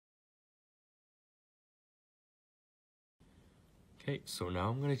Okay, so now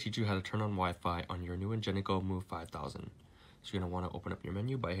I'm going to teach you how to turn on Wi-Fi on your new Ingenico Move 5000. So you're going to want to open up your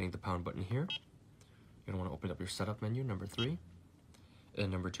menu by hitting the pound button here. You're going to want to open up your setup menu, number 3.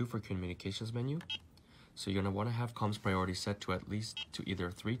 And number 2 for communications menu. So you're going to want to have comms priority set to at least to either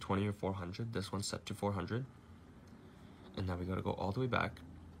 320 or 400. This one's set to 400. And now we got to go all the way back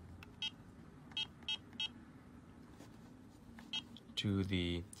to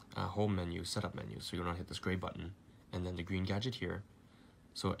the home menu, setup menu. So you're going to hit this gray button and then the green gadget here.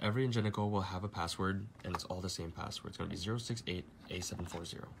 So every Ingenico will have a password, and it's all the same password. It's going to be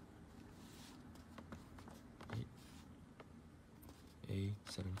 068A740.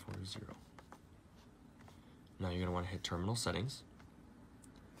 A740. Now you're going to want to hit terminal settings,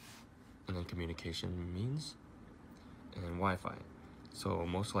 and then communication means, and then Wi-Fi. So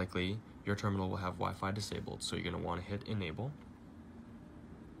most likely your terminal will have Wi-Fi disabled, so you're going to want to hit enable,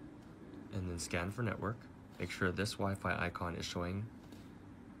 and then scan for network. Make sure this Wi-Fi icon is showing,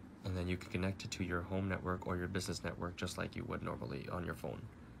 and then you can connect it to your home network or your business network just like you would normally on your phone.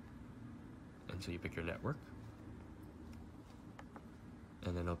 And so you pick your network,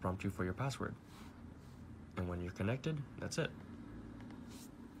 and then it'll prompt you for your password. And when you're connected, that's it.